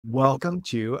Welcome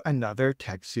to another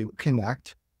TechSoup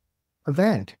Connect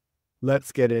event.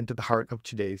 Let's get into the heart of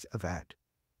today's event.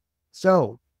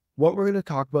 So, what we're going to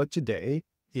talk about today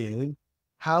is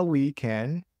how we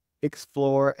can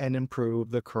explore and improve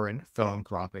the current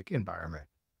philanthropic environment.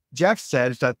 Jeff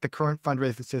says that the current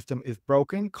fundraising system is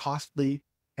broken, costly,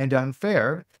 and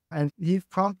unfair, and he's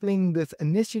prompting this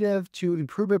initiative to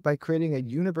improve it by creating a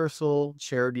universal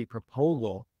charity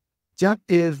proposal. Jeff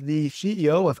is the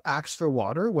CEO of Axe for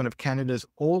Water, one of Canada's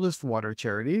oldest water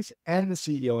charities, and the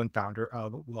CEO and founder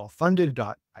of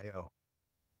wellfunded.io.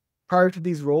 Prior to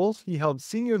these roles, he held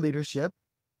senior leadership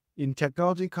in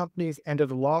technology companies and at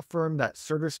a law firm that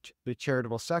serviced the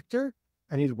charitable sector,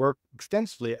 and he's worked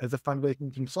extensively as a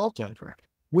fundraising consultant.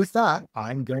 With that,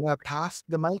 I'm going to pass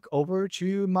the mic over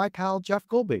to my pal, Jeff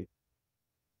Golby.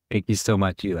 Thank you so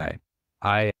much, Eli.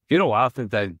 It's been a while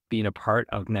since I've been a part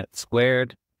of Net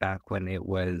Squared, back when it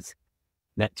was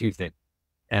Net Tuesday.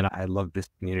 And I love this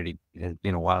community. It has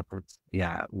been a while since,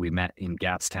 we met in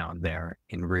Gastown there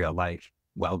in real life,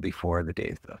 well before the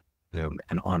days of Zoom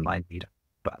and online meetup.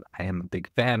 But I am a big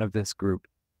fan of this group,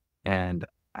 and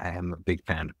I am a big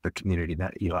fan of the community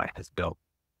that Eli has built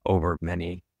over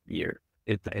many years.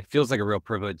 It feels like a real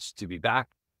privilege to be back.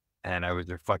 And I was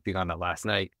reflecting on it last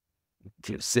night.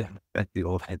 That's the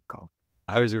old head call.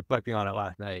 I was reflecting on it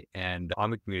last night and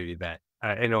on the community that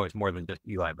I know it's more than just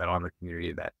Eli, but on the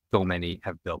community that so many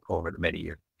have built over the many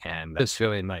years. And just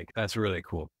feeling like that's really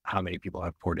cool how many people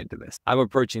have poured into this. I'm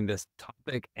approaching this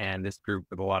topic and this group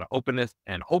with a lot of openness,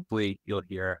 and hopefully you'll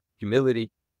hear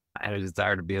humility and a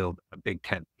desire to build a big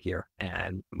tent here.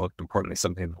 And most importantly,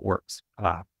 something that works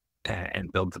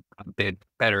and builds a bit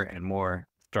better and more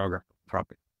stronger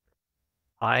topic.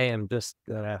 I am just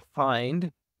gonna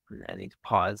find, I need to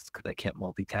pause because I can't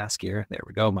multitask here. There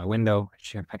we go, my window,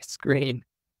 share my screen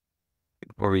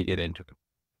before we get into it.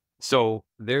 So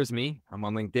there's me. I'm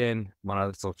on LinkedIn, I'm on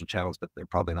other social channels, but they're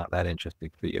probably not that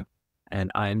interesting for you.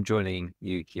 And I'm joining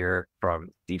you here from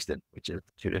Steveston, which is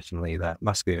traditionally the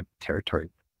Musqueam territory,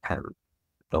 kind of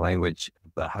the language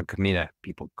of the Hakamina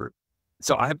people group.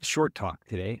 So I have a short talk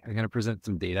today. I'm going to present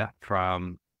some data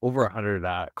from over 100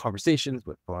 conversations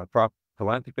with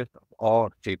philanthropists of all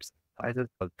shapes and sizes,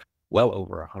 but well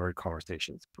over 100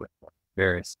 conversations with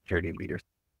various charity leaders,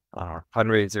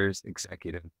 fundraisers,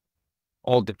 executives,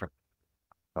 all different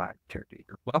charities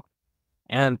as well,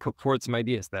 and put forward some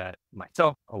ideas that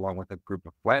myself, along with a group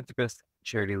of philanthropists,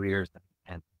 charity leaders,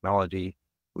 and technology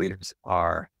leaders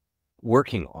are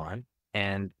working on,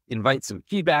 and invite some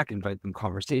feedback, invite some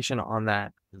conversation on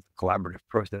that. It's a collaborative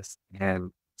process,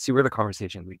 and see where the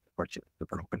conversation leads. Fortunately,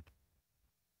 super open.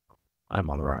 I'm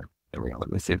on the run. There we go.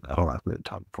 Let me save that. I'll have the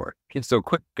top for it. Okay, so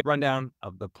quick rundown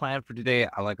of the plan for today.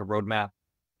 I like a roadmap.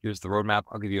 Here's the roadmap.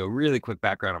 I'll give you a really quick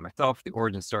background on myself, the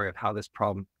origin story of how this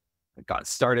problem got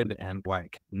started and why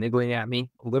it kept niggling at me.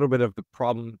 A little bit of the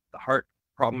problem, the heart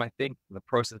problem, I think, the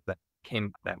process that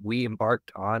we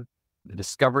embarked on, the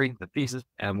discovery, the thesis,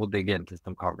 and we'll dig into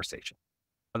some conversation.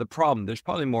 The problem, there's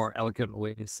probably more elegant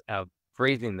ways of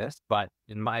phrasing this, but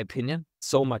in my opinion,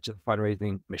 so much of the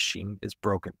fundraising machine is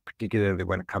broken, particularly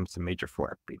when it comes to major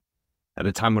philanthropy. At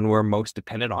a time when we're most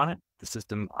dependent on it, the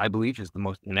system, I believe, is the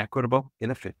most inequitable,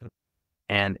 inefficient,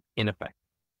 and ineffective.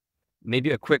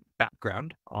 Maybe a quick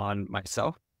background on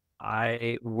myself.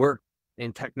 I worked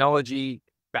in technology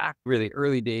back really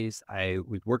early days. I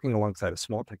was working alongside a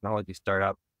small technology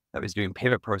startup that was doing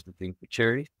payment processing for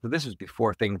charities. So this was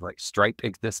before things like Stripe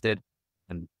existed,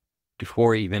 and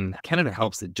before even Canada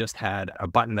Helps, it just had a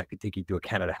button that could take you to a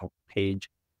Canada Help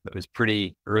page. That was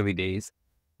pretty early days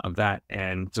of that.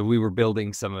 And so we were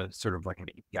building some sort of like an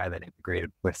API that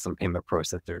integrated with some payment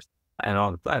processors. And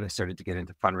all of that, I started to get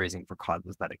into fundraising for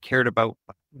causes that I cared about,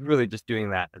 but really just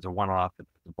doing that as a one-off.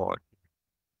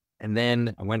 And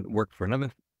then I went and worked for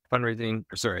another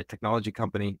a technology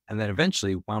company, and then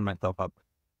eventually wound myself up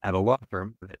at a law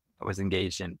firm that was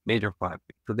engaged in major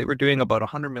philanthropy. So they were doing about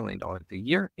 $100 million a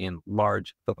year in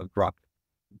large philanthropic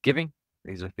giving.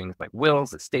 These are things like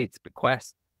wills, estates,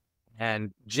 bequests.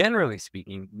 And generally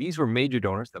speaking, these were major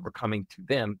donors that were coming to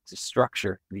them to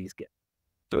structure these gifts.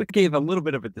 So it gave a little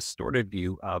bit of a distorted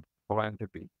view of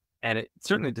philanthropy, and it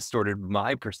certainly distorted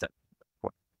my perception.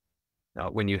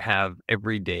 Now, when you have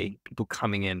everyday people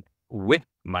coming in with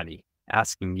money,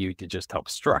 asking you to just help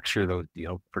structure those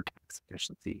deals for tax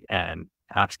efficiency and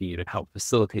asking you to help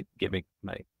facilitate giving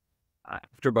money.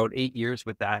 After about 8 years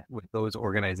with those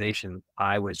organizations,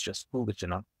 I was just foolish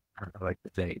enough, I like to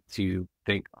say, to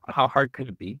think, how hard could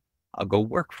it be? I'll go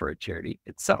work for a charity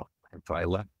itself. And so I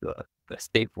left the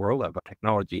safe world of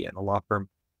technology and a law firm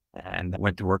and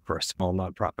went to work for a small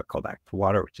nonprofit called Axe for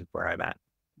Water, which is where I'm at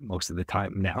most of the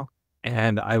time now.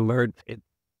 And I learned it's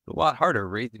a lot harder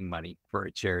raising money for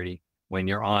a charity when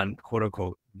you're on, quote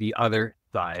unquote, the other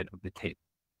side of the table.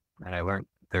 And I learned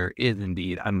there is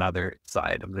indeed another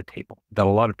side of the table, that a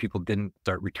lot of people didn't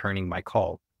start returning my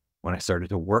calls when I started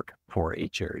to work for a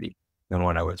charity than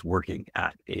when I was working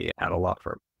at a law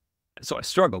firm. So I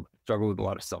struggled with a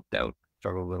lot of self-doubt,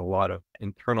 struggled with a lot of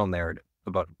internal narrative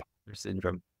about imposter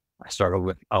syndrome. I struggled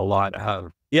with a lot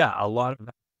of that,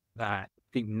 I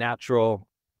think, natural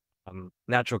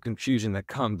confusion that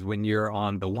comes when you're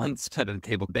on the one side of the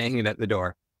table, banging at the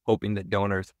door, hoping that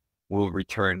donors will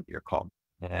return your call.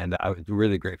 And I was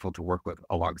really grateful to work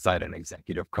alongside an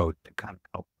executive coach to kind of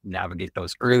help navigate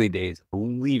those early days,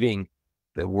 leaving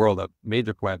the world of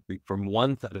major philanthropy from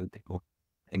one side of the table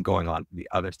and going on to the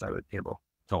other side of the table,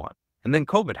 so on. And then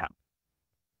COVID happened.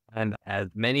 And as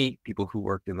many people who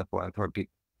worked in the philanthropic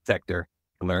sector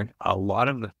learned, a lot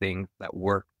of the things that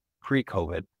worked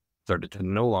pre-COVID started to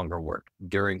no longer work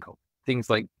during COVID. Things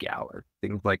like galas,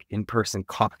 things like in-person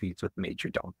coffees with major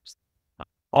donors.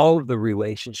 All of the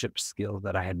relationship skills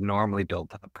that I had normally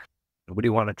built up. Nobody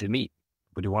wanted to meet.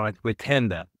 Nobody wanted to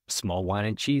attend a small wine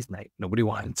and cheese night. Nobody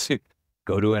wanted to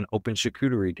go to an open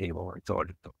charcuterie table, or so on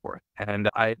and so forth. And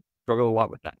I struggled a lot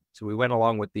with that. So we went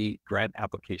along with the grant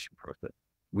application process.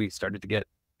 We started to get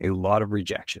a lot of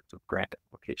rejections of grant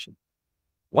applications.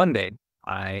 One day,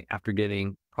 after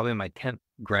getting probably my 10th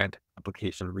grant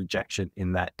application rejection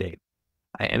in that day,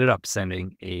 I ended up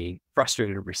sending a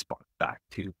frustrated response back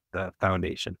to the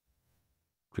foundation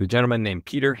to a gentleman named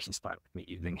Peter. He's fine with me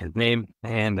using his name.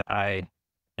 And I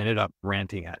ended up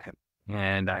ranting at him.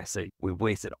 And I say, we've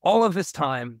wasted all of this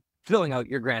time filling out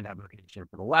your grant application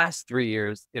for the last 3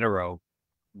 years in a row.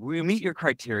 We meet your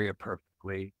criteria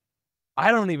perfectly.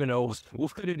 I don't even know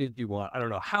what it is you want. I don't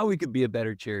know how we could be a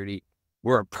better charity.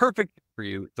 We're a perfect fit for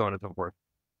you, so on and so forth.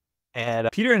 And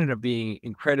Peter ended up being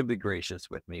incredibly gracious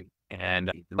with me.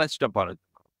 And let's jump on it.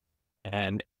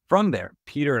 And from there,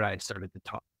 Peter and I started to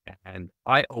talk. And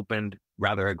I opened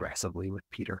rather aggressively with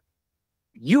Peter.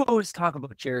 You always talk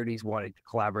about charities wanting to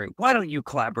collaborate. Why don't you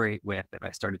collaborate with? And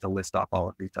I started to list off all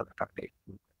of these other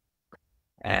foundations.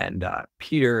 And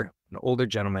Peter, an older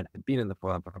gentleman, had been in the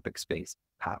philanthropic space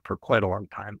for quite a long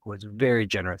time, was very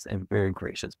generous and very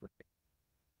gracious with me,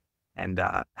 and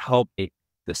helped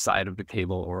the side of the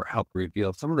table, or help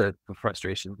reveal some of the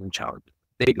frustrations and challenges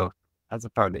they go through as a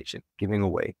foundation, giving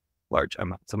away large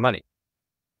amounts of money.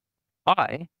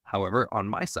 I, however, on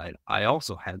my side, I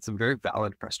also had some very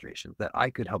valid frustrations that I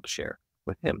could help share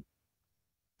with him.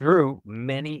 Through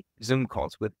many Zoom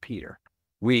calls with Peter,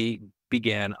 we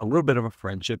began a little bit of a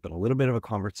friendship and a little bit of a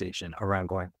conversation around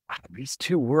going, wow, these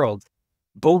two worlds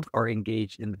both are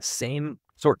engaged in the same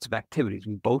sorts of activities.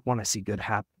 We both want to see good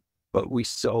happen, but we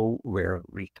so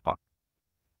rarely talk.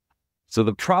 So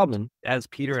the problem, as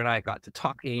Peter and I got to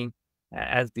talking,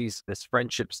 as this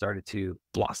friendship started to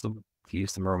blossom, to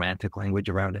use some romantic language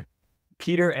around it,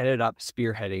 Peter ended up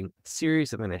spearheading a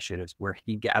series of initiatives where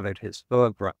he gathered his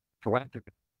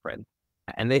philanthropic friends,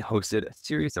 and they hosted a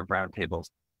series of roundtables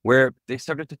where they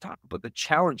started to talk about the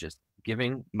challenges of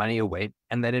giving money away,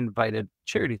 and then invited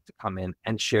charities to come in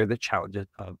and share the challenges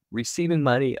of receiving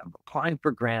money, of applying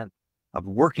for grants, of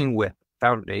working with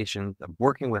foundations, of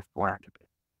working with philanthropists.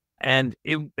 And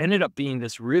it ended up being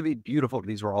this really beautiful,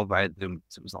 these were all via Zoom,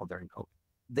 so it was all during COVID.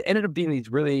 They ended up being these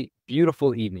really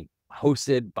beautiful evenings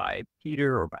hosted by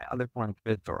Peter or by other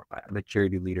philanthropists or by other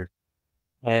charity leaders,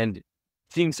 and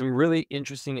seeing some really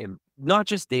interesting, and not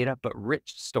just data, but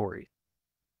rich stories,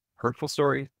 hurtful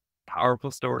stories, powerful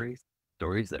stories,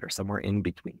 stories that are somewhere in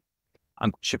between.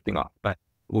 I'm shifting off, but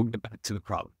we'll get back to the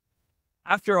problem.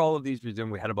 After all of these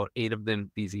resumed, we had about 8 of them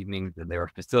these evenings, and they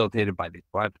were facilitated by these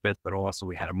philanthropists, but also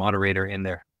we had a moderator in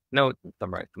there. No,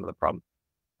 summarize some of the problem.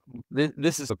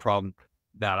 This is a problem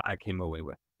that I came away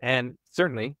with. And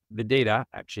certainly the data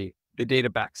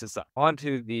backs us up. I'm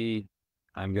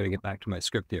going to get back to my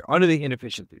script here. Onto the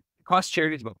inefficiencies. It costs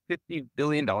charities about $50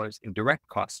 billion in direct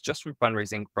costs just for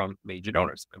fundraising from major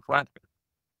donors and philanthropists.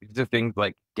 These are things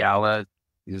like galas.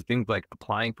 These are things like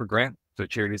applying for grants. So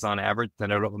charities on average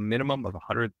send out a minimum of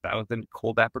 100,000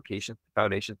 cold applications to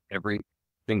foundations every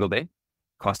single day. It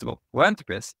costs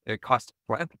philanthropists,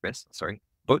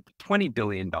 about $20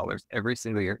 billion every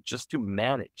single year just to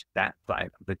manage that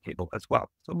side of the table as well.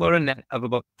 So about a net of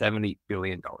about $70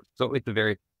 billion. So it's a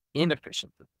very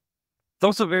inefficient system. It's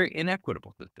also a very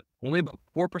inequitable system. Only about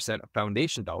 4% of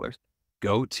foundation dollars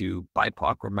go to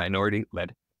BIPOC or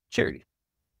minority-led charities.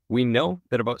 We know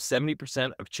that about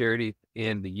 70% of charities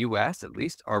in the US, at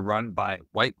least, are run by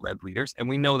white-led leaders. And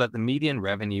we know that the median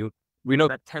revenue,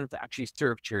 that tends to actually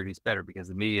serve charities better, because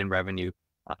the median revenue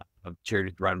of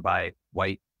charities run by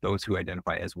white, those who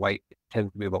identify as white,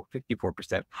 tends to be about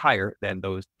 54% higher than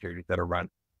those charities that are run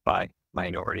by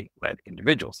minority-led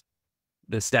individuals.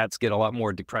 The stats get a lot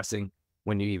more depressing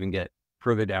when you even get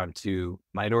further down to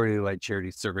minority-led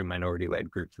charities serving minority-led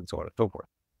groups and so on and so forth.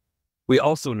 We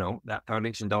also know that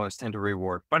foundation dollars tend to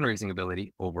reward fundraising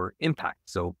ability over impact.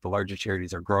 So the larger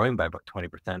charities are growing by about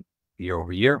 20% year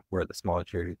over year, where the smaller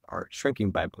charities are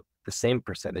shrinking by about the same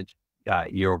percentage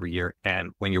year over year.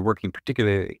 And when you're working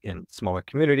particularly in smaller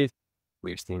communities,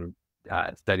 we've seen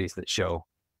studies that show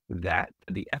that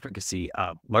the efficacy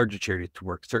of larger charities to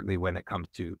work, certainly when it comes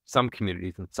to some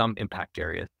communities and some impact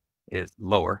areas, is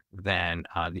lower than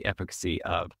the efficacy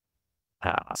of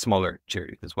smaller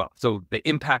charities as well. So the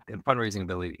impact and fundraising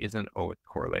ability isn't always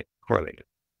correlated.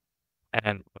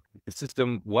 And if the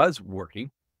system was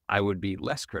working, I would be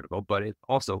less critical, but it's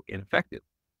also ineffective.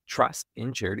 Trust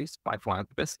in charities by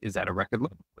philanthropists is at a record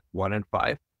low. 1 in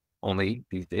 5, only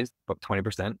these days, about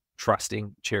 20%,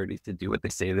 trusting charities to do what they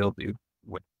say they'll do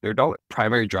with their dollar.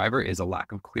 Primary driver is a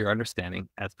lack of clear understanding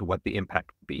as to what the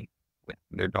impact will be with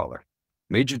their dollar.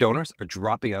 Major donors are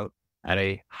dropping out at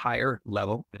a higher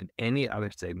level than any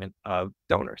other segment of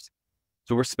donors.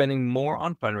 So we're spending more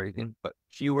on fundraising, but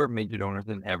fewer major donors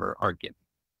than ever are giving.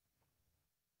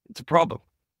 It's a problem.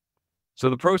 So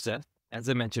the process, as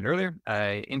I mentioned earlier,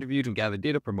 I interviewed and gathered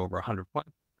data from over 100 funds,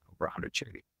 over 100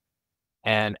 charities.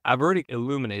 And I've already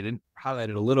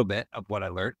highlighted a little bit of what I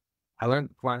learned. I learned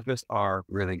that philanthropists are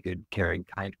really good, caring,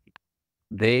 kind people.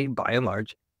 They, by and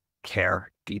large,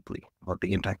 care deeply about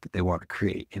the impact that they want to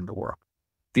create in the world.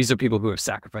 These are people who have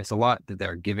sacrificed a lot, that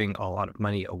they're giving a lot of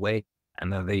money away,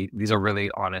 and that these are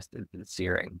really honest and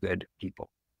sincere and good people.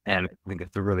 And I think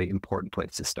it's a really important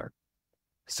place to start.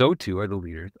 So too are the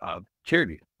leaders of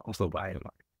charities, also by and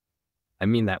large. I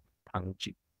mean that tongue in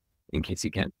cheek, in case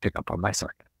you can't pick up on my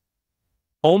sarcasm.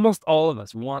 Almost all of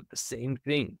us want the same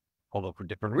thing, although for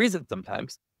different reasons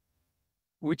sometimes,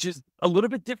 which is a little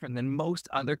bit different than most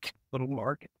other capital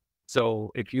markets.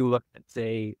 So if you look at,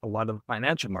 say, a lot of the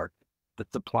financial markets, the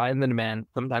supply and the demand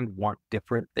sometimes want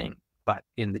different things. But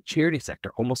in the charity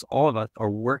sector, almost all of us are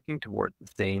working towards the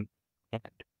same end.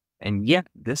 And yet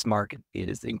this market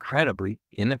is incredibly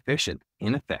inefficient,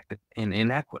 ineffective, and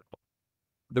inequitable.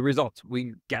 The results,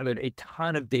 we gathered a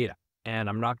ton of data, and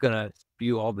I'm not going to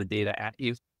spew all the data at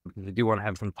you because I do want to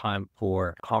have some time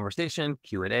for conversation,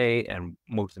 Q&A, and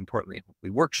most importantly,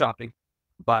 hopefully workshopping.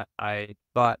 But I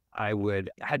thought I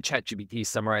had ChatGPT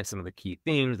summarize some of the key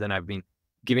themes, and I've been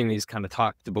giving these kind of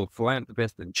talks to both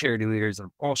philanthropists and charity leaders of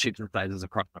all shapes and sizes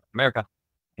across North America.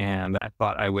 And I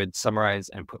thought I would summarize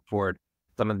and put forward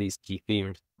some of these key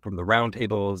themes from the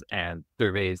roundtables and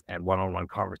surveys and one-on-one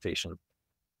conversations.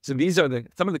 So these are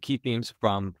some of the key themes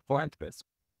from philanthropists.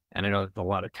 And I know there's a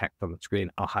lot of text on the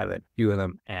screen. I'll highlight a few of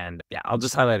them. And yeah, I'll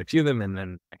just highlight a few of them and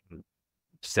then I can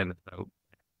send this out.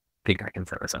 I think I can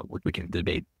send this out. We can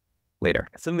debate later.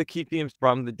 Some of the key themes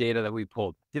from the data that we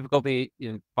pulled: difficulty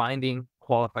in finding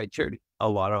qualified charities. A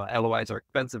lot of LOIs are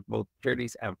expensive, both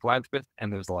charities and philanthropists,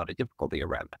 and there's a lot of difficulty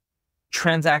around that.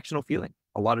 Transactional feeling.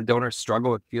 A lot of donors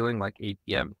struggle with feeling like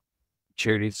ATM.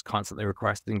 Charities constantly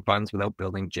requesting funds without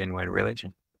building genuine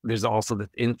relations. There's also this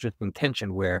interesting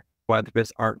tension where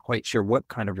philanthropists aren't quite sure what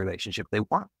kind of relationship they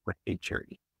want with a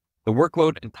charity. The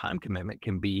workload and time commitment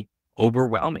can be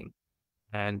overwhelming.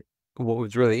 And what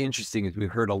was really interesting is we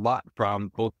heard a lot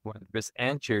from both philanthropists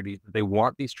and charities that they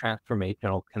want these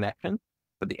transformational connections,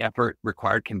 but the effort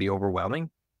required can be overwhelming.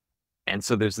 And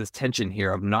so there's this tension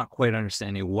here of not quite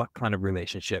understanding what kind of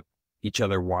relationship each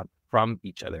other wants from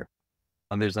each other.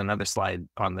 And there's another slide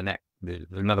on the next, there's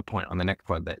another point on the next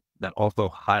slide that also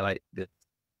highlights this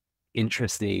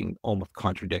interesting almost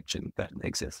contradiction that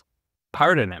exists.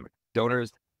 Power dynamic.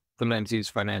 Donors sometimes use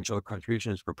financial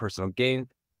contributions for personal gain.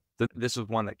 So this was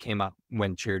one that came up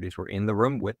when charities were in the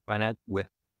room with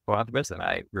philanthropists, and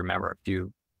I remember a few,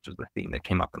 which was the theme that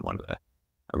came up in one of the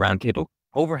roundtable.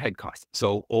 Overhead costs.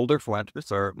 So older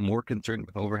philanthropists are more concerned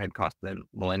with overhead costs than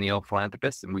millennial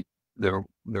philanthropists, and we did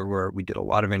a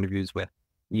lot of interviews with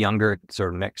younger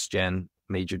sort of next gen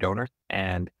major donors,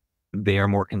 and they are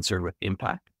more concerned with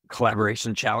impact.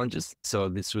 Collaboration challenges. So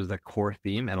this was a core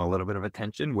theme and a little bit of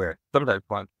attention where sometimes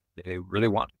they really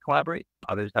want to collaborate.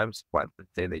 Other times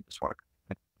say they just want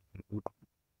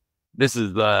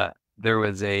to. There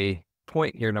was a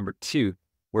point here, number 2,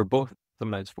 where both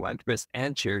sometimes philanthropists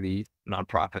and charities,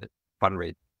 nonprofit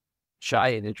fundraisers, shy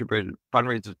and introverted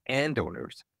fundraisers and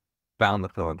donors found the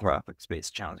philanthropic space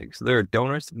challenging. So there are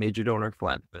donors, major donor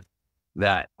philanthropists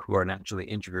who are naturally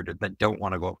introverted, that don't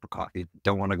want to go out for coffee,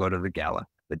 don't want to go to the gala,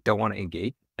 that don't want to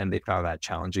engage, and they found that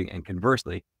challenging. And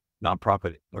conversely,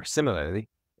 nonprofit or similarly,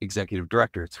 executive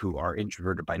directors who are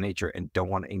introverted by nature and don't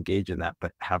want to engage in that,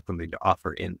 but have something to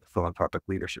offer in the philanthropic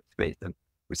leadership space. And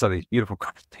we saw these beautiful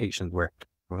conversations where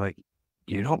we're like,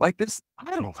 you don't like this?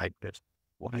 I don't like this.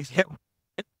 Why?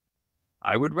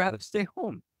 I would rather stay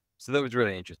home. So that was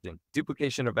really interesting.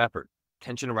 Duplication of effort.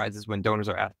 Tension arises when donors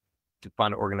are asked to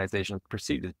fund organizations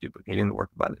perceived as duplicating the work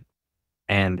of others.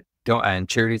 And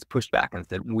charities pushed back and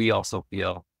said, we also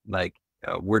feel like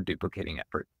we're duplicating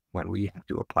effort when we have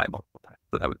to apply multiple times.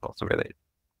 So that was also related.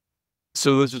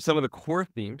 So those are some of the core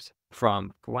themes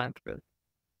from philanthropists.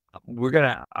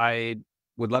 I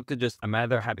would love to I'm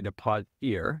either happy to pause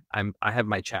here. I have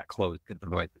my chat closed because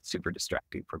otherwise it's super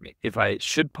distracting for me. If I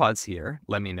should pause here,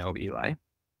 let me know, Eli.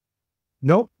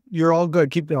 Nope, you're all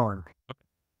good. Keep going.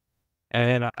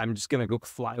 And I'm just going to go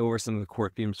fly over some of the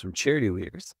core themes from charity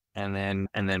leaders, and then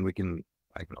I can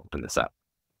open this up.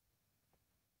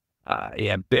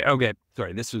 Okay.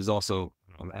 Sorry. This was also,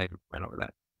 I ran over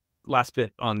that last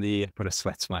bit on the, put a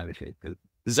sweat smiley face because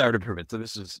desire to prevent. So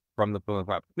this is from the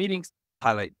philanthropic meetings,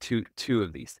 highlight two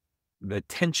of these, the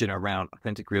tension around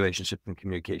authentic relationships and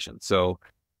communication. So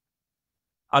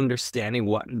understanding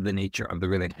what the nature of the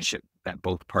relationship that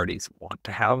both parties want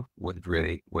to have was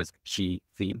a key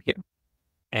theme here.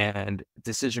 And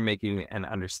decision-making and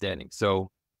understanding.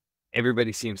 So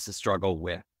everybody seems to struggle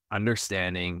with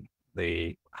understanding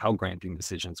how granting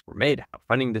decisions were made, how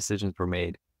funding decisions were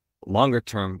made,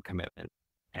 longer-term commitment,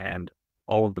 and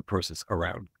all of the process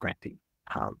around granting.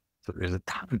 So there's a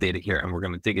ton of data here, and we're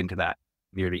going to dig into that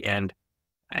near the end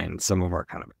and some of our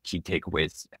kind of key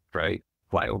takeaways after I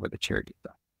fly over the charity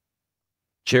stuff.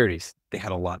 Charities, they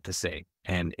had a lot to say.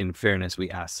 And in fairness,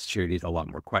 we asked charities a lot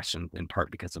more questions, in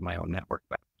part because of my own network,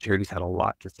 but charities had a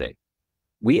lot to say.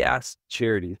 We asked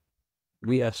charities,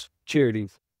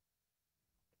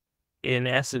 in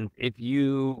essence, if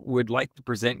you would like to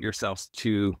present yourselves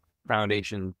to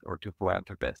foundations or to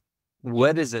philanthropists,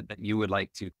 what is it that you would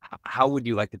like to, how would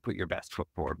you like to put your best foot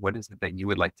forward? What is it that you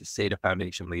would like to say to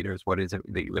foundation leaders? What is it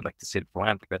that you would like to say to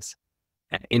philanthropists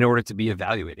in order to be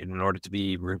evaluated, in order to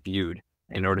be reviewed,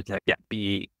 in order to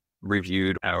be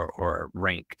reviewed or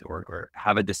ranked or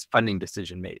have a funding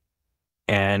decision made?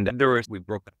 And we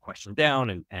broke that question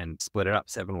down and split it up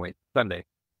 7 ways Sunday.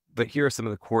 But here are some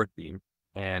of the core themes,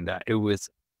 and it was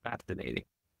fascinating.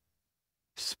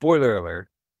 Spoiler alert,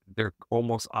 they're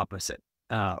almost opposite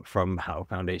from how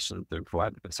foundations and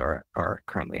philanthropists are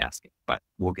currently asking, but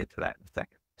we'll get to that in a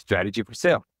second. Strategy for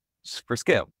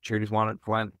scale. Charities wanted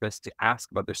philanthropists to ask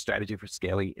about their strategy for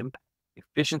scaling impact.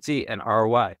 Efficiency and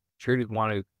ROI. Charities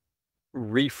want to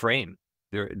reframe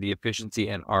the efficiency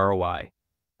and ROI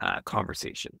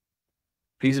conversation.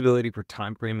 Feasibility for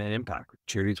time frame and impact.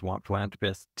 Charities want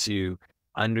philanthropists to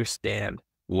understand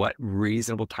what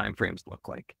reasonable time frames look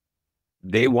like.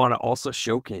 They want to also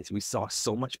showcase, we saw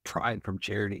so much pride from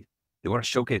charities. They want to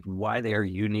showcase why they are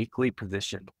uniquely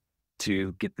positioned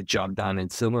to get the job done,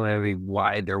 and similarly,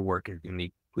 why their work is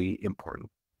uniquely important.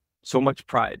 So much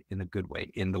pride in a good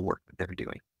way in the work that they're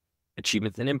doing.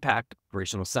 Achievements and impact,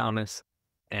 operational soundness,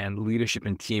 and leadership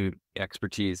and team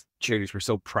expertise. Charities were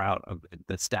so proud of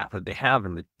the staff that they have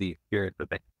and the spirit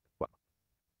that they have. Well,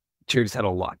 charities had a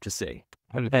lot to say.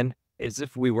 And then, as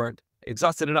if we weren't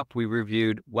exhausted enough, we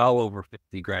reviewed well over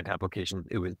 50 grant applications.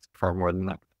 It was far more than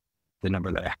that, the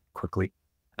number that I had quickly.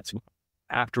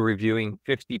 After reviewing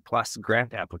 50 plus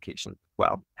grant applications,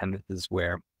 well, and this is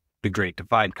where the great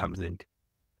divide comes in.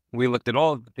 We looked at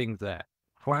all of the things that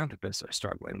philanthropists are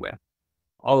struggling with,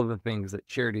 all of the things that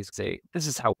charities say, this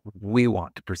is how we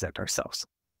want to present ourselves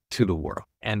to the world,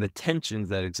 and the tensions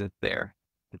that exist there,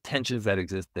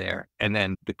 and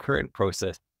then the current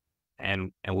process.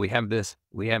 And we have this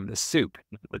soup,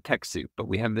 the tech soup, but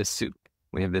we have this soup,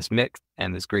 we have this mix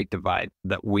and this great divide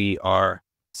that we are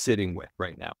sitting with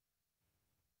right now.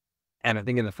 And I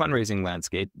think in the fundraising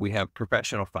landscape, we have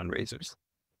professional fundraisers,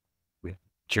 we have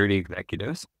charity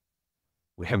executives,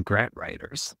 we have grant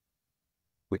writers,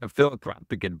 we have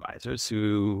philanthropic advisors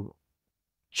who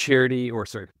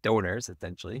donors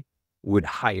essentially would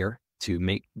hire to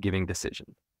make giving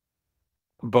decisions.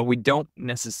 But we don't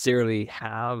necessarily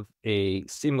have a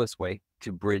seamless way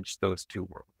to bridge those two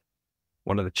worlds.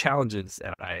 One of the challenges,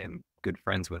 and I am good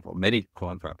friends with many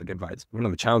philanthropic advisors, one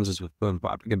of the challenges with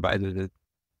philanthropic advisors is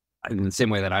in the same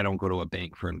way that I don't go to a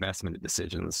bank for investment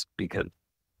decisions because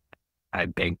I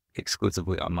bank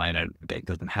exclusively online and the bank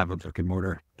doesn't have a brick and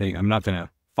mortar thing. I'm not going to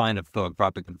find a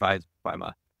philanthropic advisor if I'm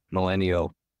a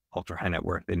millennial, ultra high net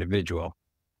worth individual.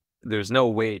 There's no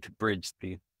way to bridge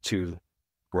the two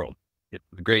worlds. It's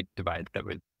the great divide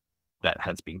that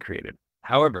has been created.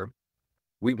 However,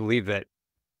 we believe that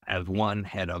as one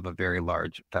head of a very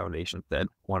large foundation said,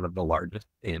 one of the largest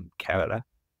in Canada,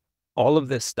 all of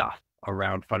this stuff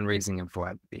around fundraising and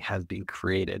philanthropy has been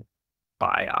created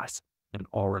by us, and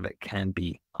all of it can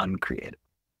be uncreated.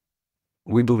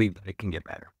 We believe that it can get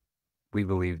better. We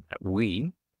believe that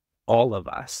we, all of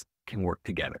us, can work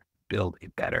together, build a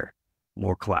better,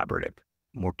 more collaborative,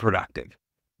 more productive,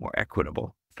 more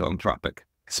equitable philanthropic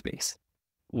space.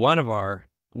 One of our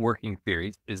working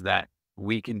theories is that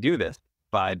we can do this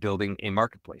by building a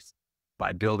marketplace,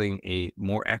 by building a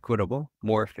more equitable,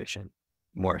 more efficient,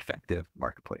 more effective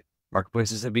marketplace.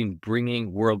 Marketplaces have been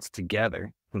bringing worlds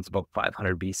together since about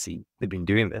 500 BC. They've been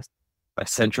doing this by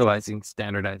centralizing,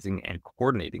 standardizing, and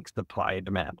coordinating supply and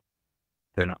demand.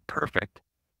 They're not perfect,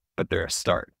 but they're a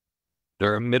start.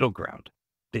 They're a middle ground.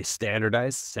 They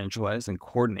standardize, centralize, and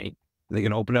coordinate. They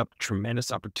can open up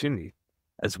tremendous opportunities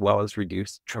as well as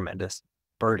reduce tremendous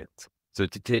burdens. So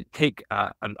to take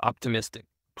an optimistic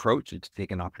approach and to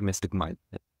take an optimistic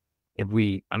mindset, if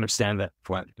we understand that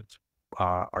philanthropists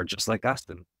are just like us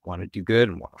and want to do good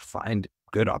and want to find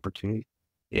good opportunities,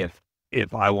 if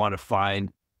I want to find,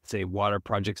 say, water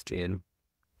projects in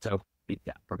South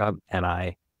Africa,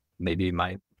 and maybe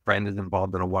my friend is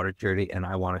involved in a water charity, and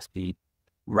I want to see,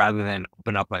 rather than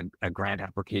open up a grant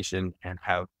application and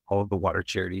have all of the water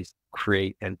charities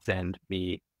create and send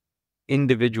me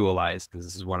individualized, because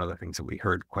this is one of the things that we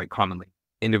heard quite commonly,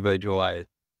 individualized,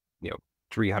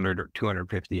 300 or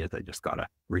 250, as I just got a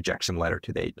rejection letter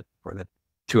today for the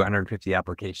 250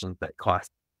 applications that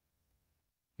cost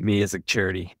me as a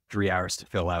charity 3 hours to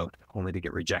fill out, only to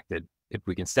get rejected. If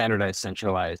we can standardize,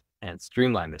 centralize, and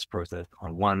streamline this process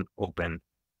on one open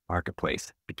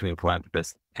marketplace between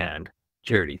philanthropists and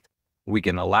charities, we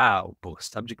can allow both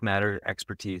subject matter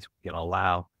expertise, we can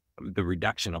allow the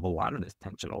reduction of a lot of this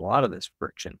tension, a lot of this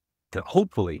friction to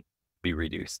hopefully be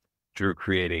reduced through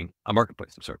creating a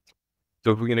marketplace of sorts.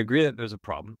 So if we can agree that there's a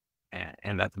problem,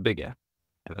 and that's a big if,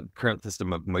 and the current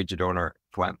system of major donor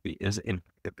philanthropy is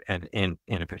ineffective and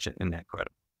inefficient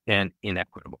and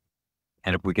inequitable.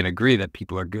 And if we can agree that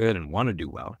people are good and want to do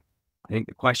well, I think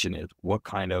the question is, what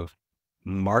kind of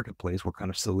marketplace, what kind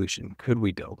of solution could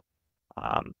we build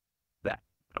that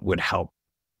would help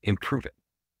improve it?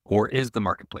 Or is the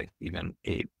marketplace even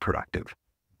a productive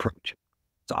approach?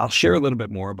 So I'll share a little bit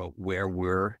more about where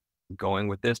we're going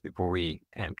with this before we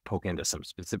poke into some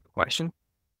specific questions.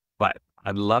 But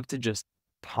I'd love to just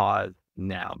pause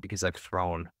now, because I've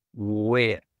thrown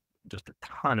just a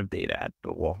ton of data at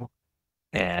the wall,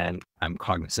 and I'm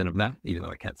cognizant of that, even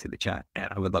though I can't see the chat. And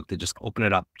I would love to just open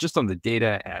it up just on the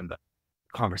data and the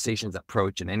conversations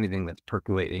approach and anything that's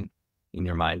percolating in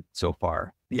your mind so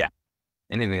far. Yeah,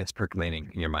 anything that's percolating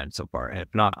in your mind so far. And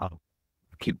if not, I'll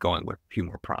keep going with a few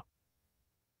more prompts.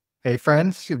 Hey,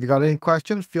 friends, if you got any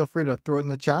questions, feel free to throw it in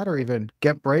the chat or even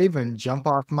get brave and jump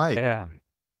off mic. Yeah.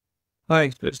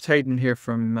 Hi, it's Hayden here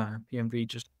from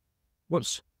PMV.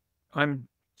 I'm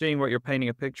seeing what you're painting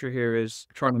a picture here is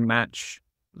trying to match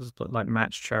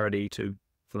charity to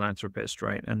philanthropist,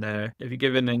 right? And have you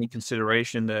given any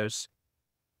consideration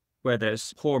where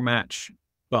there's poor match,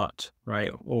 but,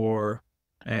 right? Or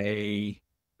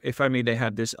if only they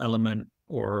had this element,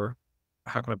 or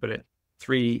how can I put it?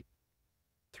 Three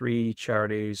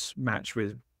charities match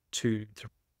with two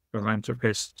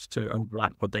philanthropists to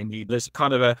overlap what they need. There's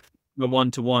kind of a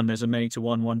one-to-one, there's a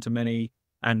many-to-one, one-to-many,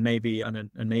 and maybe an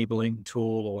enabling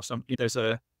tool or something. Is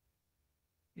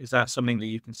that something that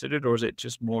you've considered, or is it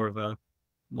just more of a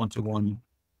one-to-one?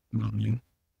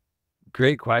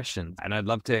 Great question. And I'd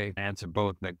love to answer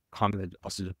both. The comment that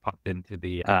also just popped into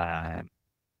the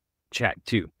chat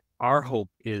too. Our hope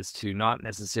is to not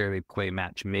necessarily play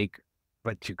matchmaker,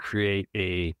 but to create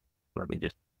every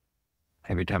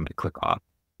time I click off,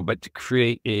 but to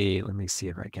create let me see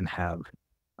if I can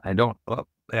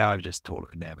I've just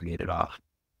totally navigated off.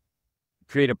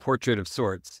 Create a portrait of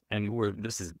sorts. And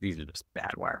these are just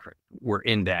bad wireframes. We're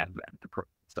in that approach.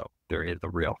 So there is a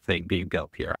real thing being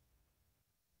built here.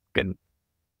 Can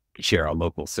share a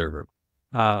local server.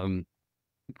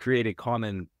 Create a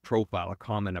common profile, a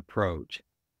common approach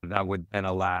that would then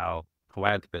allow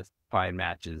philanthropists to find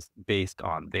matches based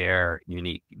on their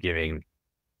unique giving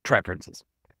preferences.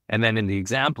 And then in the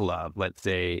example of, let's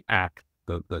say, ACT,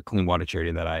 the clean water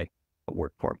charity that I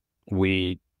work for,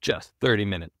 we just 30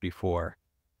 minutes before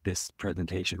this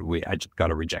presentation, I just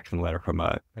got a rejection letter from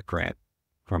a grant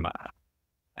from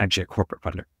actually a corporate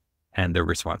funder. And their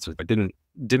response was, it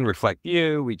didn't reflect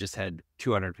you. We just had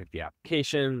 250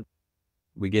 applications.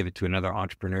 We gave it to another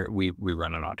entrepreneur. We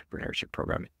run an entrepreneurship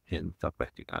program in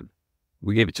Southwest Yukon.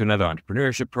 We gave it to another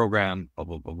entrepreneurship program, blah,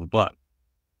 blah, blah, blah, blah.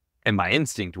 And my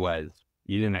instinct was,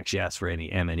 you didn't actually ask for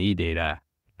any M&E data,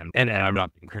 And I'm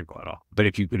not being critical at all. But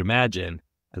if you could imagine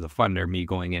as a funder, me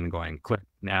going in and going, click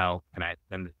now, can I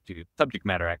send it to subject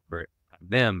matter expert, have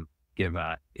them give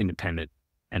a independent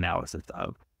analysis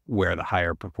of where the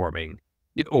higher performing,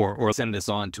 or send this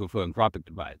on to a philanthropic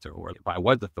advisor, or if I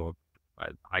was a philanthropic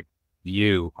advisor, I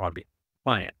view on behalf of the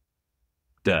client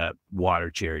the water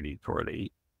charities or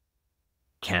the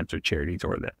cancer charities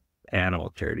or the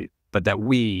animal charities, but that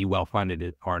we,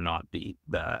 well-funded, are not the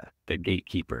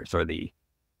gatekeepers or the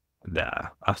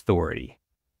authority.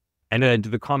 And then to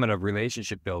the comment of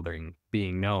relationship building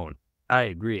being known, I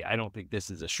agree. I don't think this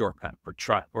is a shortcut for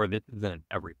trust, or this isn't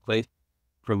a replacement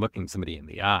for looking somebody in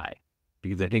the eye,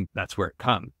 because I think that's where it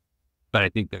comes. But I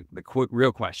think the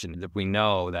real question is, if we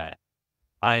know that,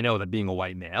 I know that being a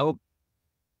white male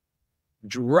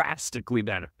drastically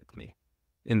benefits me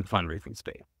in the fundraising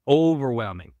space,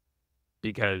 overwhelming,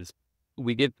 because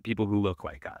we give to people who look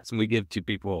like us, and we give to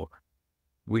people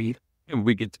we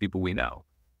get to people we know.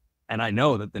 And I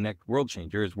know that the next world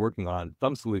changer is working on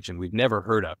some solution we've never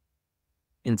heard of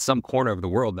in some corner of the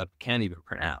world that can't even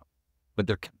pronounce, but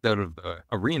they're kept out of the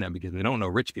arena because they don't know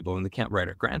rich people and they can't write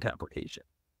a grant application.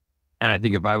 And I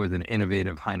think if I was an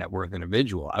innovative, high net worth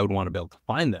individual, I would want to be able to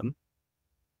find them,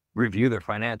 review their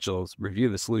financials, review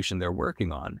the solution they're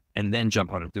working on, and then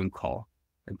jump on a Zoom call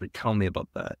and say, tell me about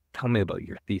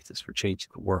your thesis for changing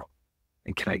the world.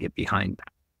 And can I get behind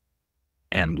that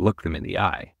and look them in the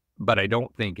eye? But I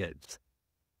don't think it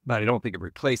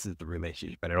replaces the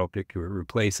relationship, but I don't think it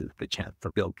replaces the chance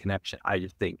to build connection. I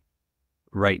just think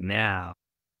right now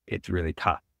it's really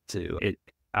tough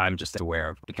I'm just aware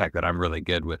of the fact that I'm really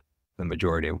good with the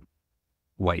majority of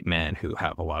white men who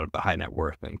have a lot of the high net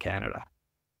worth in Canada.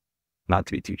 Not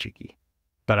to be too cheeky,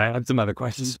 but I have some other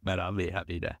questions, but I'll be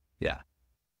happy to, yeah.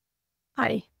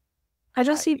 Hi. I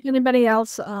just see if anybody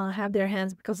else have their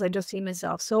hands, because I just see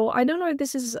myself. So I don't know if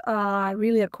this is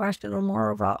really a question or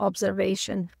more of an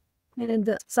observation.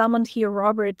 And someone here,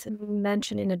 Robert,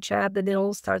 mentioned in the chat that it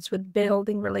all starts with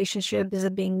building relationships, is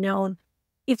it being known.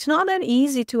 It's not that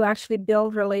easy to actually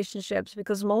build relationships,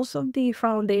 because most of the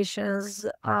foundations,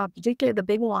 particularly the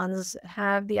big ones,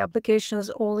 have the applications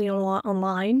only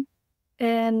online.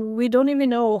 And we don't even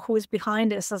know who is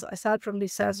behind this, aside from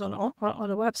this says on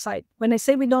the website. When I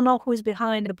say we don't know who is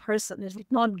behind the person, it's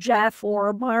not Jeff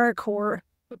or Mark or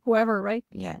whoever, right?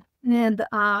 Yeah. And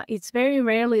it's very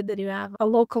rarely that you have a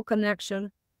local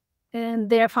connection.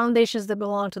 And there are foundations that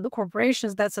belong to the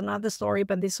corporations. That's another story.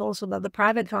 But there's also the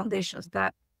private foundations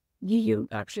that you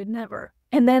actually never.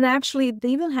 And then actually they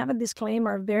even have a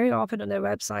disclaimer very often on their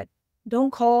website.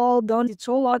 Don't call, it's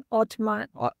all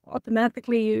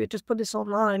automatically, you just put this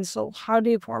online. So how do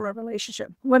you form a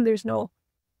relationship when there's no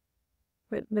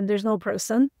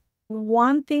person?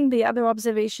 One thing, the other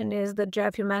observation is that,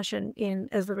 Jeff, you mentioned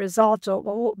as a result of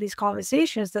all these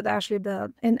conversations, that actually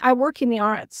and I work in the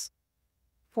arts.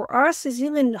 For us, it's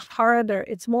even harder.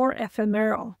 It's more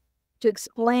ephemeral to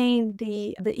explain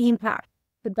the impact,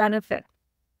 the benefit.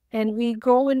 And we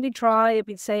go and we try,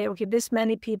 we say, okay, this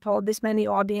many people, this many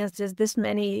audiences, this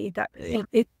many,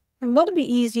 it's going to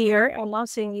be easier. I'm not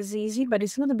saying it's easy, but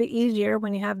it's going to be easier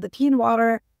when you have the clean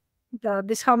water,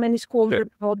 this how many schools,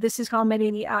 people, this is how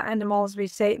many animals, we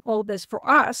say all this for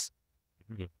us.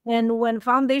 Mm-hmm. And when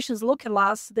foundations look at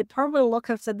us, they probably look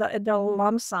at the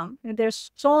lump sum. And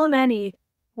there's so many.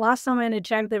 Last time I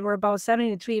checked, there were about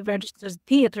 73 registered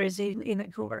theaters in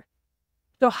Vancouver.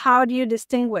 So how do you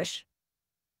distinguish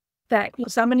that?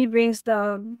 Somebody brings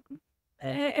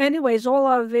anyways, all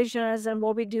our visions and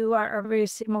what we do are very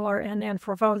similar. And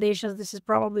for foundations, this is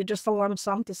probably just a lump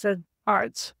sum to say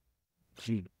arts.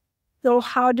 So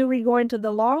how do we go into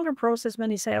the longer process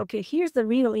when you say, okay, here's the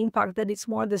real impact, that it's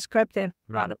more descriptive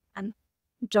rather than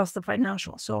just the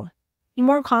financial? So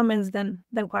more comments than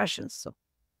questions. So.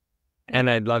 And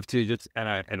I'd love to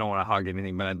I don't want to hog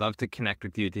anything, but I'd love to connect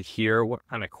with you to hear what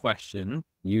kind of question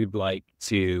you'd like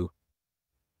to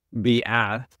be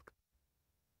asked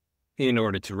in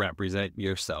order to represent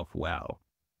yourself well.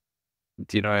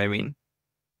 Do you know what I mean?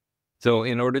 So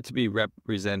in order to be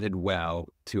represented well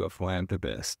to a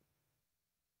philanthropist,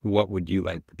 what would you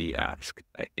like to be asked,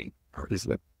 I think, is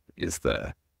the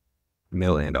 $1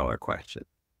 million question.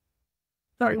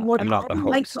 Sorry, what I would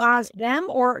like to ask them,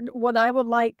 or what I would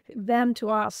like them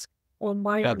to ask on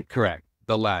my... correct.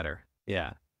 The latter.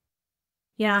 Yeah.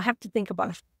 Yeah, I have to think about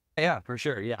it. Yeah, for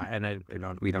sure. Yeah. And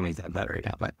we don't need that right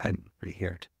now, but I'm pretty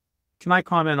here. Can I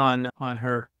comment on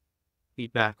her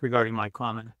feedback regarding my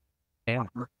comment? Yeah.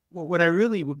 What I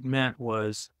really meant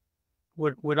was,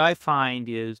 what I find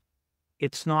is,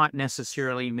 it's not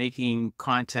necessarily making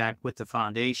contact with the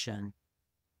foundation.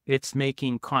 It's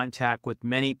making contact with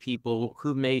many people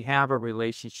who may have a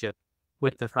relationship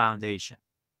with the foundation.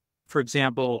 For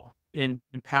example, in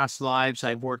past lives,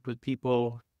 I've worked with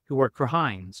people who work for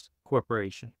Heinz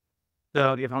Corporation.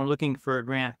 So if I'm looking for a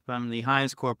grant from the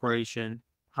Heinz Corporation,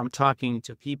 I'm talking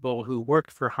to people who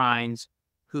worked for Heinz,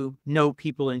 who know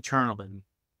people internally,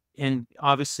 and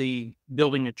obviously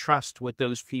building a trust with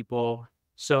those people.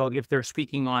 So if they're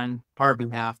speaking on our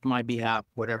behalf, my behalf,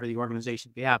 whatever the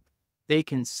organization's behalf, they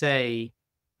can say,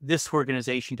 this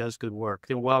organization does good work.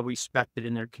 They're well respected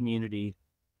in their community.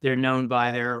 They're known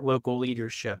by their local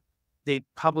leadership. They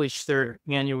publish their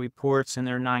annual reports in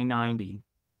their 990.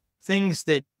 Things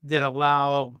that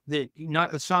allow that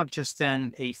it's not just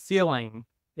then a feeling,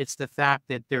 it's the fact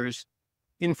that there's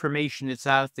information that's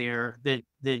out there that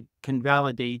can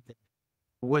validate that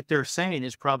what they're saying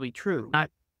is probably true.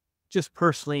 Not just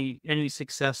personally, any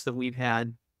success that we've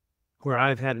had, where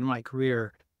I've had in my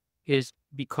career, is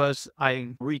because I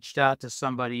reached out to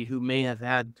somebody who may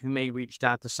reached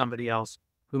out to somebody else,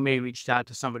 who may reached out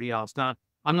to somebody else. Now,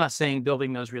 I'm not saying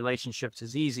building those relationships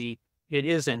is easy. It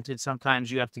isn't. It's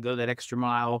sometimes you have to go that extra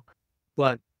mile.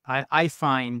 But I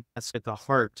find that's at the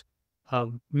heart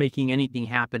of making anything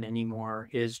happen anymore,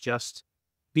 is just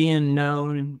being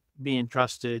known, being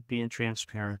trusted, being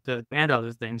transparent, and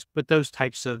other things, but those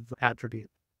types of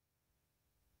attributes.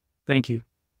 Thank you.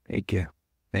 Thank you.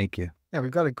 Thank you. Yeah,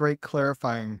 we've got a great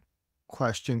clarifying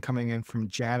question coming in from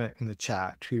Janet in the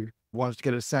chat, who wants to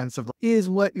get a sense of, is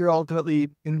what you're ultimately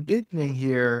envisioning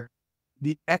here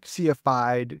the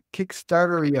Etsy-ified,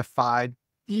 Kickstarter-ified,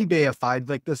 eBay-ified,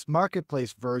 like this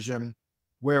marketplace version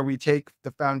where we take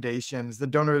the foundations, the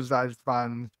donor-advised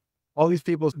funds, all these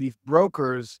people, these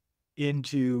brokers,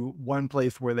 into one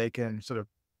place where they can sort of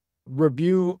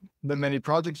review the many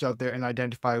projects out there and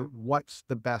identify what's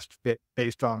the best fit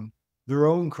based on their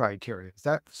own criteria. Is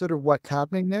that sort of what's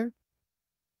happening there?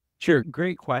 Sure.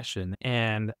 Great question.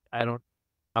 And I'm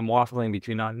waffling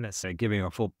between not necessarily giving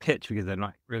a full pitch, because I'm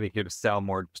not really here to sell,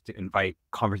 more just to invite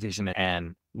conversation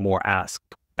and more ask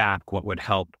back what would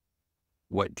help.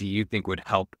 What do you think would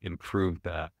help improve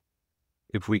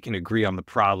if we can agree on the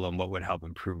problem, what would help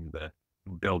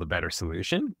build a better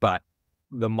solution? But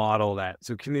the model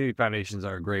so community foundations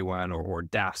are a great one, or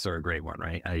DAFs are a great one,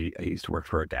 right? I used to work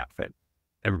for a DAF, and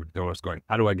everybody was going,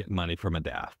 how do I get money from a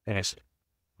DAF? And it's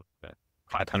a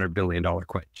 $500 billion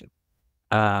question.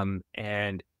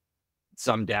 And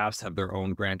some DAFs have their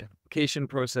own grant application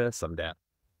process. Some DAF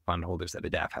fund holders at a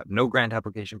DAF have no grant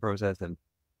application process. And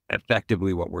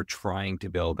effectively what we're trying to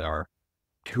build are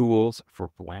tools for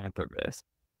philanthropists.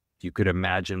 You could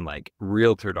imagine, like,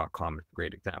 realtor.com is a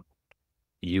great example.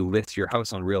 You list your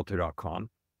house on realtor.com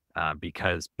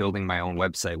because building my own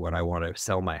website when I want to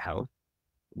sell my house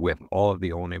with all of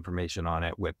the own information on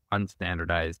it, with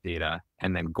unstandardized data,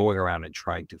 and then going around and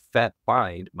trying to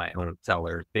find my own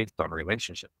sellers based on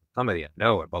relationship with somebody I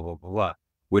know, and blah, blah, blah, blah,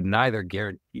 would neither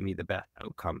guarantee me the best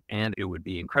outcome, and it would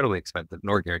be incredibly expensive,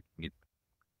 nor guarantee me.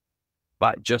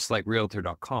 But just like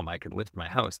realtor.com, I can list my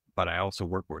house, but I also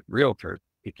work with realtors,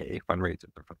 aka fundraisers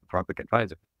or philanthropic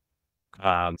advisors.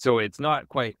 So it's not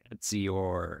quite Etsy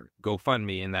or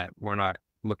GoFundMe in that we're not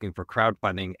looking for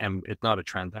crowdfunding, and it's not a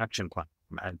transaction platform.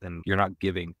 And then we're not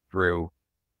giving through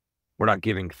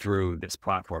this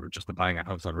platform, just buying a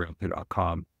house on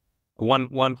realtor.com.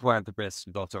 One philanthropist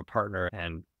who's also a partner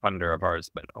and funder of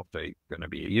ours, but also going to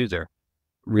be a user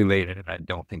related. And I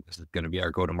don't think this is going to be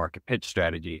our go-to-market pitch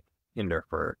strategy in there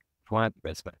for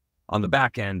philanthropists, but on the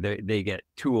back end, they get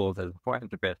tools as a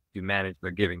philanthropist to manage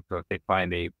their giving. So if they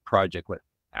find a project with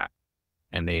app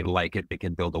and they like it, they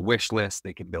can build a wish list,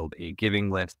 they can build a giving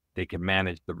list, they can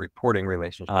manage the reporting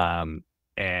relationship,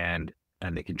 and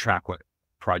they can track what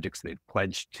projects they've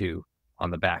pledged to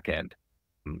on the back end.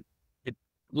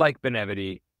 Like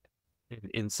Benevity,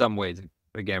 in some ways,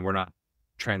 again, we're not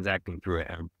transacting through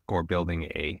it or building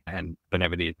and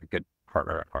Benevity is a good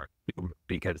partner of ours,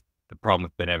 because the problem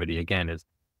with Benevity, again, is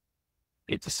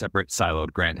it's a separate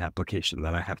siloed grant application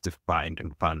that I have to find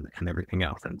and fund and everything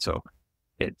else. And so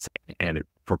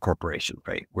for corporations,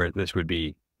 right? Where this would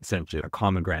be essentially a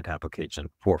common grant application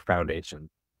for foundations,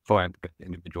 philanthropists,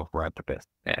 individual philanthropists,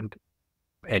 and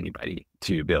anybody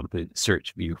to be able to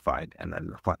search, view, find, and then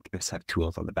the philanthropists have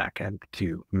tools on the back end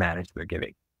to manage their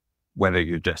giving. Whether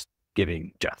you're just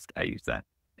giving, I use that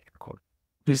air quote,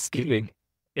 just giving,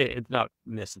 it's not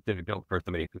necessarily built for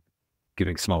somebody who's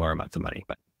giving smaller amounts of money,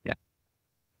 but yeah.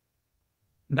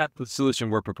 That's the solution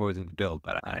we're proposing to build,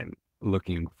 but I'm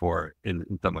looking for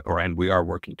in some way, and we are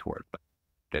working towards, but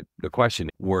the question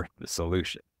is worth the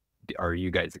solution. Are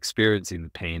you guys experiencing the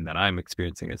pain that I'm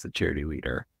experiencing as a charity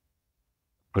leader,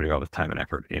 putting all this time and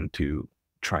effort into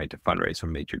trying to fundraise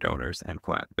from major donors and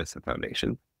philanthropists and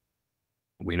foundations.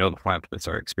 We know the philanthropists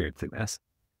are experiencing this.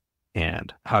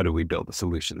 And how do we build a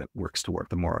solution that works toward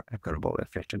the more equitable,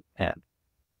 efficient, and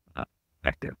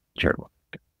effective charitable?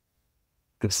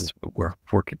 This is what we're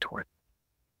working toward.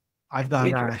 I've got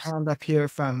a hand up here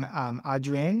from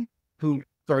Adrienne, who,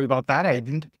 sorry about that.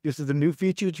 This is a new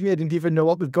feature to me. I didn't even know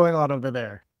what was going on over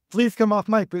there. Please come off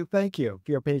mic, but thank you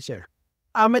for your patience.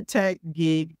 I'm a tech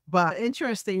geek, but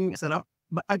interesting setup.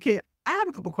 But okay, I have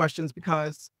a couple questions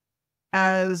because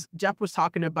as Jeff was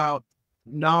talking about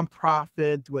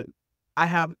nonprofit, I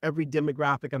have every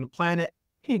demographic on the planet.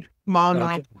 Small,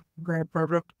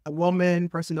 nonprofit, a woman,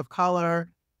 person of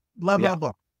color, blah, blah,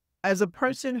 blah. As a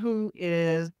person who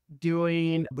is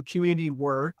doing the community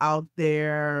work out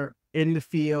there in the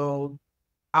field,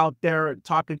 out there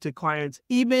talking to clients,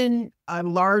 even a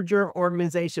larger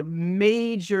organization,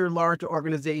 larger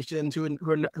organizations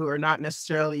who are not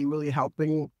necessarily really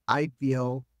helping, I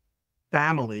feel,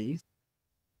 families.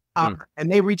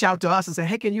 And they reach out to us and say,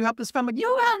 hey, can you help this family?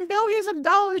 You have millions of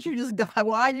dollars. You just got,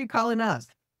 why are you calling us?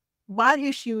 My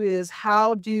issue is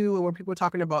when people are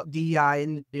talking about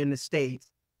DEI in the States,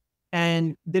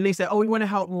 and then they say, oh, we want to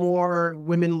help more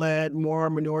women-led, more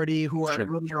minority who are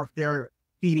really out there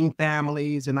feeding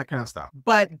families and that kind of stuff.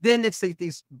 But then it's like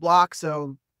these blocks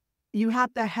of, you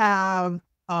have to have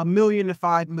 $1 million to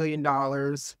 $5 million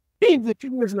 2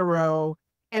 years in a row.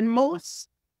 And most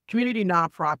community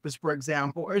nonprofits, for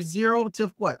example, are 0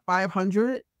 to what,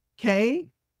 500K?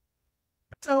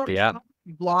 So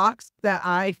blocks that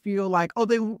I feel like,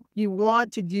 you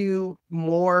want to do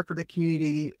more for the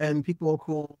community and people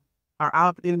who are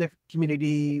out in the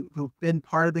community, who've been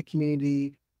part of the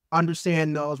community,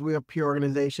 understand those. We're a peer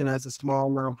organization as a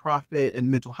small nonprofit in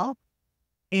mental health.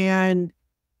 And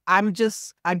I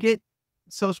get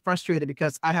so frustrated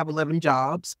because I have 11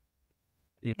 jobs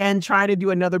and trying to do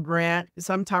another grant.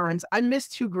 Sometimes I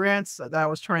missed 2 grants that I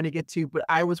was trying to get to, but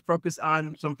I was focused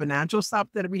on some financial stuff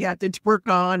that we had to work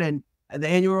on and the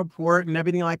annual report and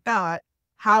everything like that.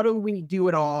 How do we do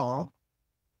it all?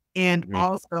 And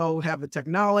also have the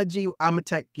technology. I'm a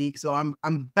tech geek, so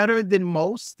I'm better than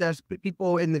most. There's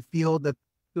people in the field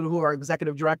who are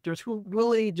executive directors who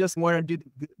really just want to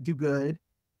do good,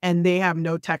 and they have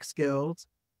no tech skills.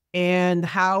 And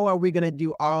how are we going to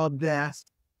do all of this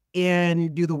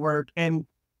and do the work and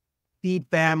feed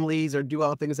families or do all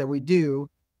the things that we do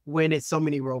when it's so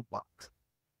many roadblocks?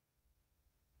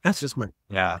 That's just my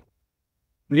that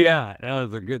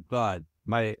was a good thought.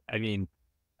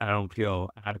 I don't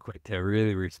feel adequate to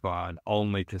really respond,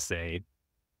 only to say,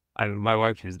 my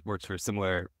wife works for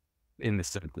similar in the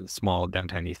small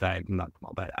downtown east side, not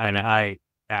small, but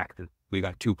we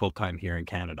got 2 full-time here in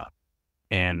Canada.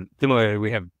 And similarly,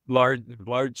 we have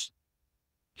large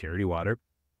charity water,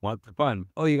 wants the fund.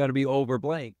 Oh, you got to be over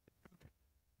blank.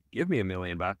 Give me $1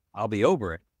 million, I'll be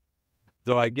over it.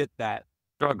 So I get that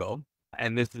struggle.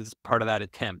 And this is part of that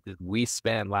attempt. Is we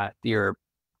spent last year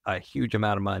a huge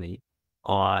amount of money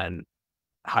on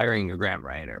hiring a grant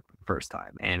writer for the first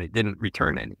time, and it didn't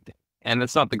return anything. And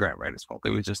it's not the grant writer's fault. It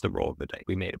was just a roll of the dice.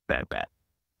 We made a bad bet.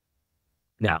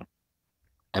 Now,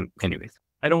 anyways,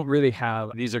 I don't really have,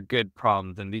 these are good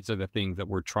problems, and these are the things that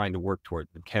we're trying to work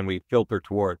towards. Can we filter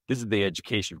toward, this is the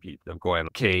education piece of going,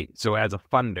 okay, so as a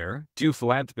funder, do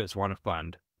philanthropists want to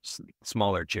fund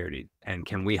smaller charities? And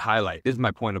can we highlight, this is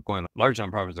my point of going, large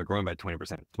nonprofits are growing by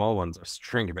 20%, small ones are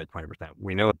shrinking by 20%.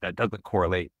 We know that doesn't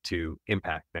correlate to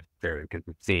impact necessarily, because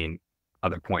we've seen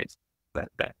other points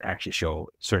that actually show,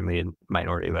 certainly in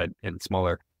minority-led and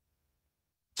smaller,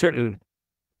 certain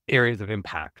areas of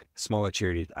impact, smaller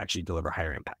charities actually deliver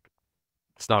higher impact.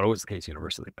 It's not always the case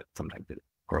universally, but sometimes it is,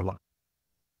 or a lot.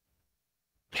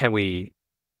 Can we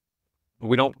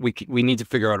need to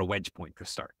figure out a wedge point to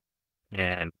start.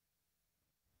 And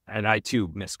I too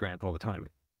miss grants all the time.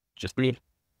 Just me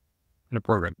and a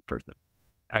program person.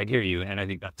 I hear you, and I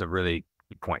think that's a really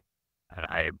good point. And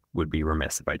I would be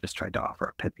remiss if I just tried to offer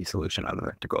a pithy solution other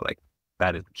than to go like,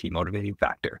 that is the key motivating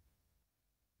factor.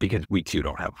 Because we too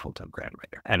don't have a full-time grant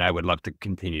writer. And I would love to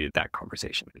continue that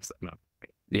conversation.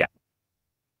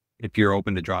 If you're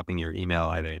open to dropping your email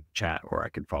either in chat or I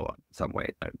could follow up in some way,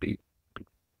 that would be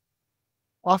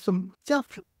awesome.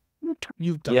 Jeff,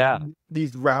 you've done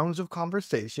these rounds of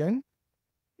conversation.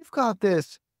 You've got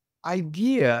this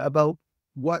idea about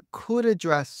what could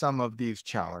address some of these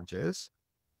challenges.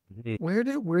 Where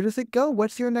does it go?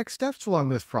 What's your next steps along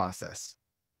this process?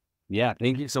 Yeah,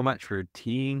 thank you so much for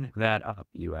teeing that up,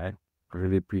 Eli. I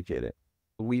really appreciate it.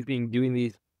 We've been doing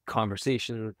these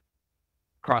conversations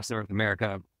across North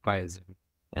America via Zoom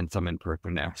and some in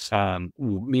person now.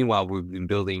 Meanwhile, we've been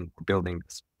building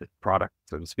this product,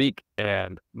 so to speak,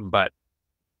 but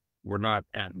we're not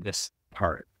at this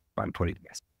part. I'm putting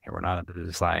this here. We're not at the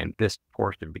design this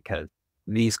portion because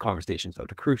these conversations are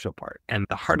the crucial part. And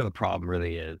the heart of the problem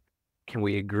really is, can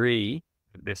we agree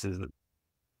that this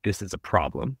is a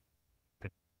problem?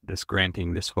 This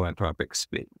granting this philanthropic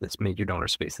space, this major donor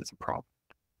space is a problem.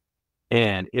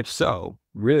 And if so,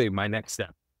 really my next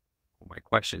step, my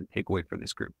question, takeaway for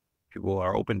this group, people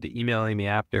are open to emailing me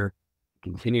after,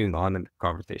 continuing on in the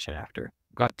conversation after.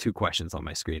 I've got 2 questions on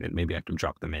my screen and maybe I can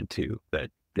drop them into the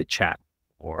chat,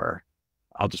 or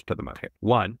I'll just put them up here.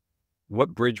 1, what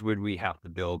bridge would we have to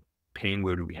build? Pain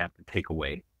would we have to take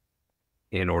away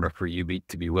in order for you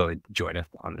to be willing to join us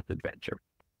on this adventure?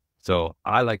 So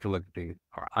I like to look at things,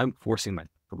 or I'm forcing myself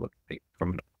to look at things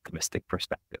from an optimistic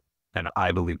perspective. And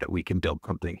I believe that we can build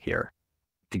something here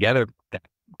together that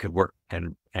could work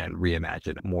and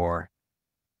reimagine a more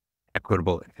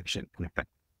equitable, efficient, and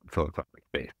effective philanthropic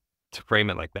space. To frame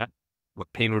it like that,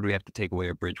 what pain would we have to take away,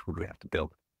 or bridge would we have to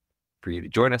build for you to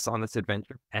join us on this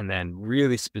adventure? And then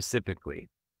really specifically,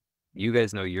 you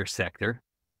guys know your sector,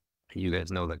 you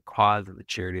guys know the cause of the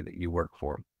charity that you work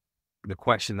for. The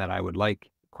question that I would like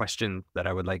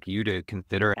you to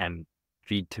consider and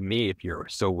feed to me, if you're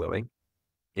so willing,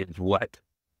 is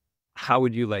how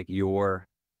would you like your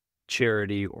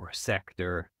charity or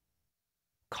sector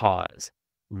cause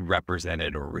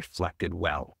represented or reflected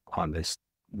well on this?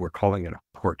 We're calling it a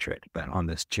portrait, but on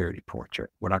this charity portrait.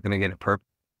 We're not going to get it perfect.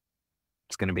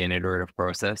 It's going to be an iterative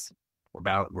process.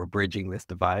 We're bridging this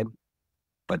divide,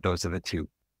 but those are the two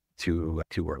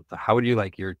words. So how would you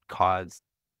like your cause,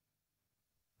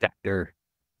 sector,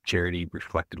 charity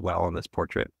reflected well on this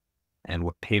portrait? And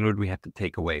what pain would we have to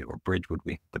take away, or bridge would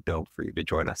we have to build for you to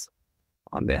join us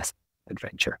on this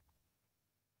adventure?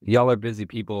 Y'all are busy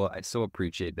people. I so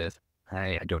appreciate this.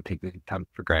 I don't take the time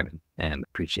for granted and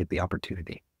appreciate the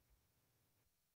opportunity.